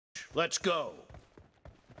Let's go.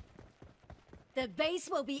 The base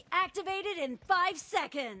will be activated in 5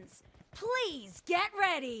 seconds. Please get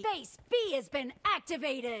ready. Base B has been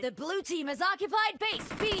activated. The blue team has occupied base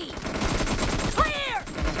B. Clear!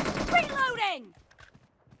 Reloading!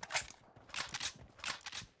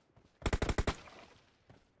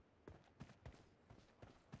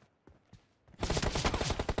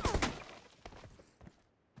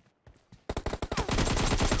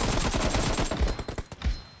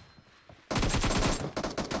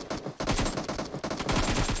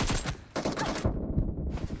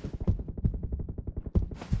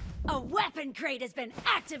 A weapon crate has been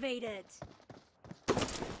activated!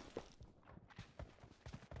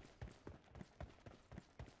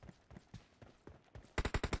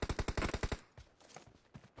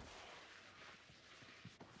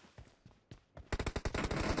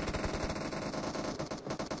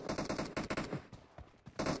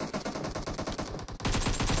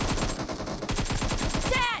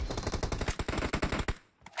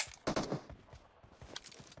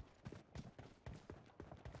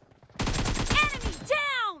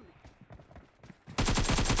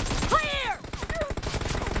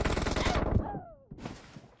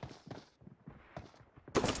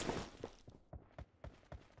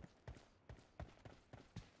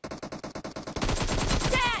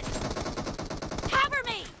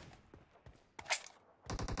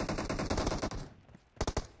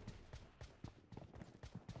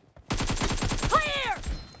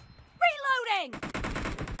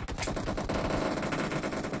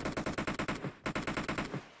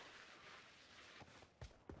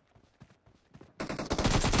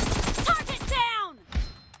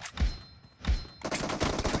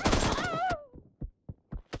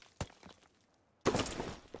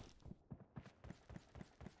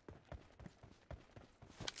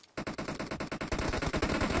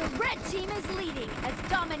 Team is leading as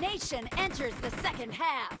Domination enters the second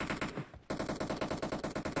half.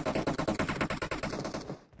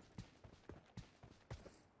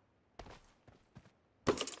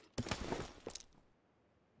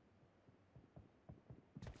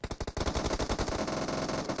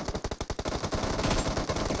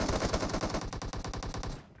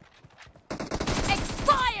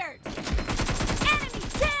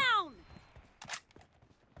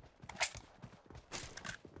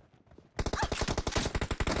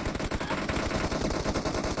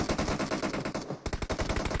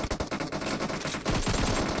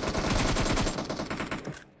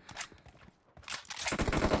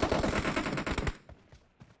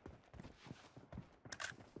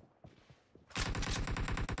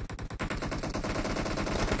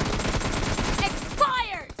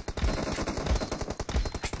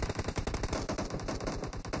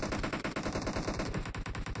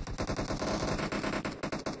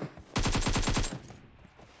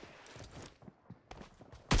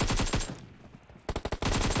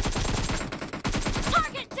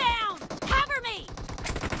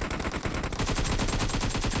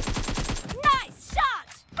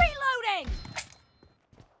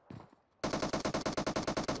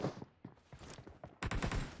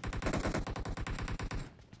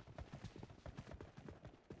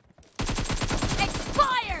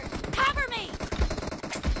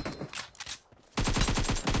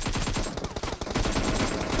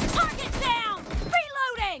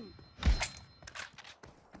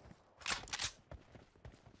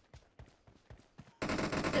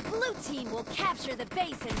 The blue team will capture the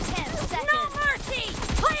base in 10 seconds. No mercy!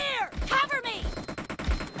 Clear! Cover me!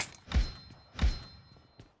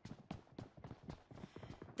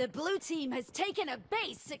 The blue team has taken a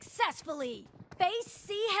base successfully. Base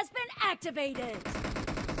C has been activated.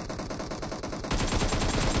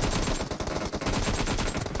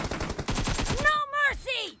 No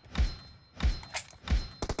mercy!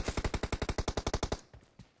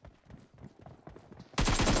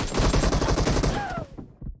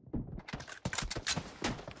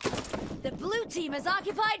 The blue team has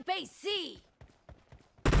occupied base C.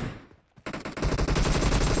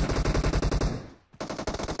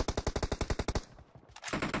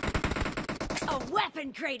 A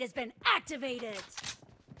weapon crate has been activated.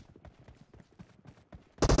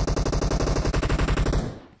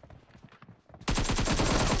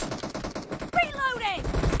 Reloading!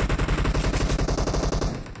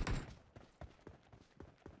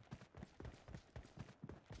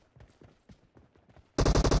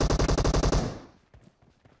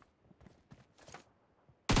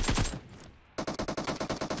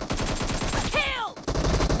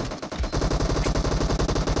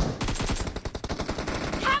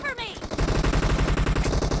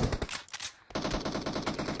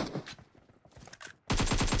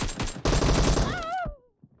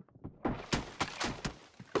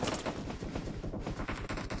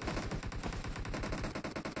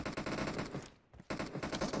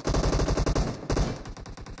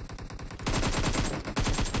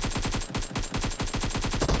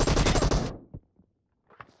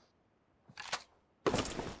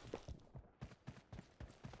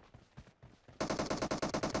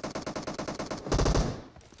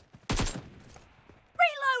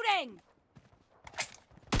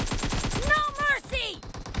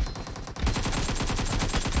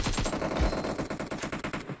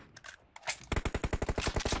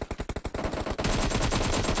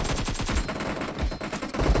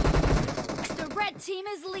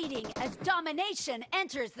 domination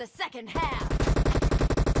enters the second half.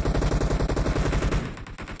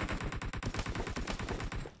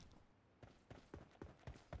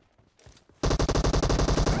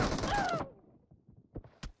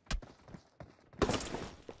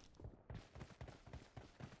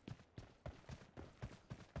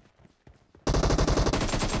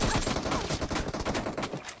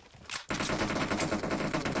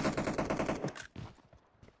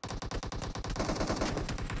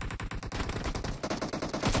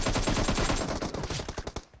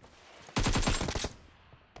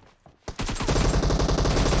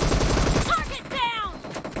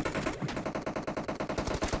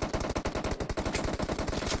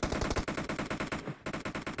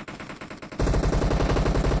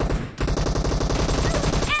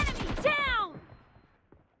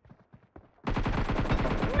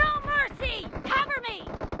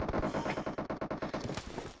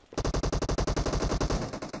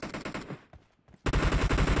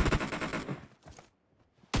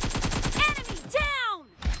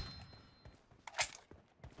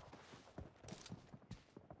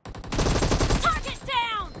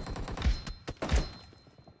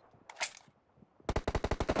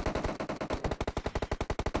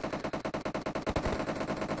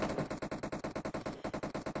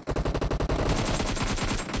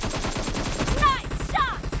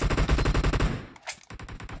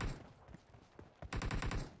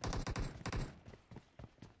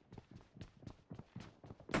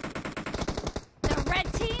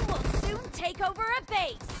 Take over a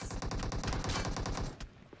base.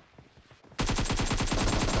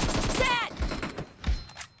 Dead!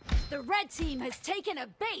 The red team has taken a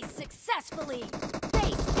base successfully.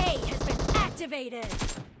 Base A has been activated.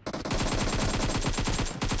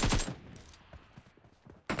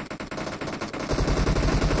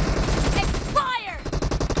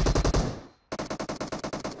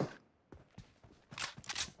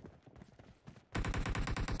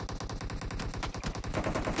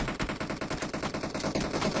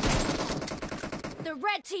 The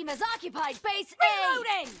red team has occupied base A!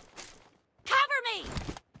 Reloading! Cover me!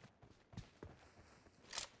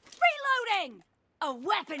 Reloading! A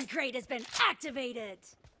weapon crate has been activated!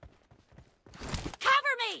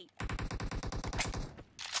 Cover me!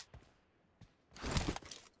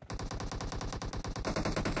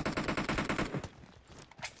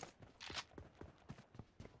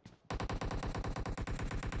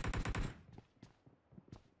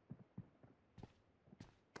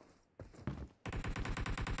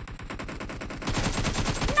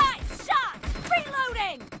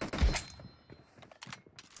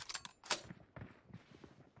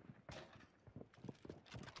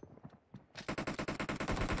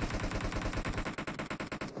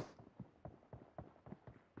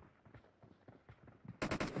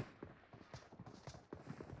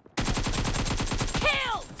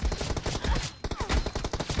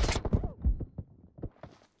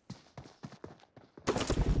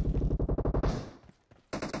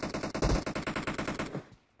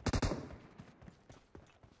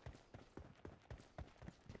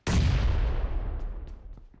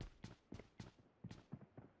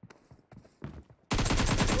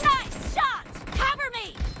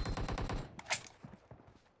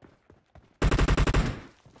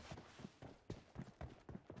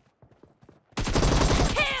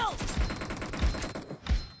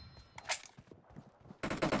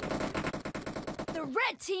 The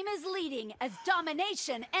red team is leading as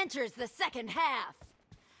domination enters the second half.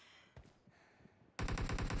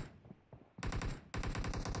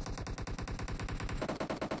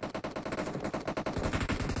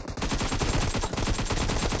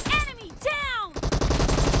 Enemy down!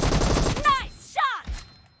 Nice shot!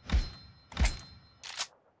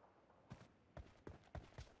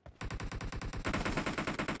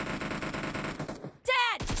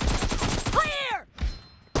 Dead! Clear!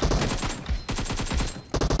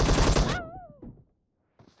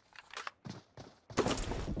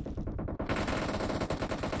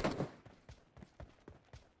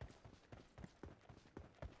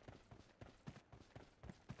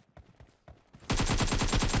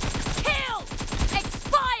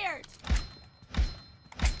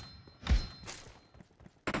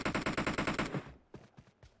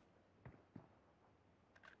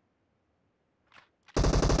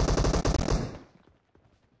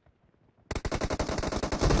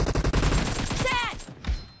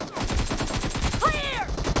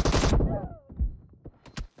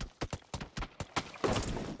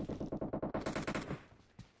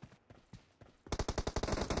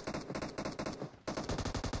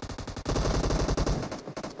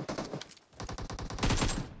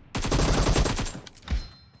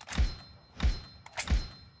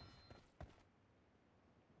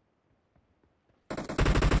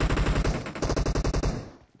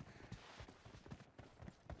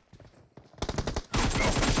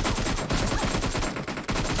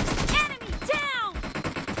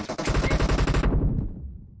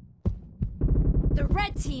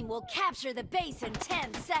 team will capture the base in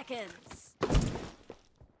 10 seconds.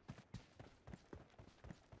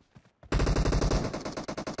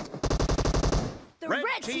 The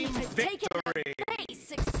red team has taken the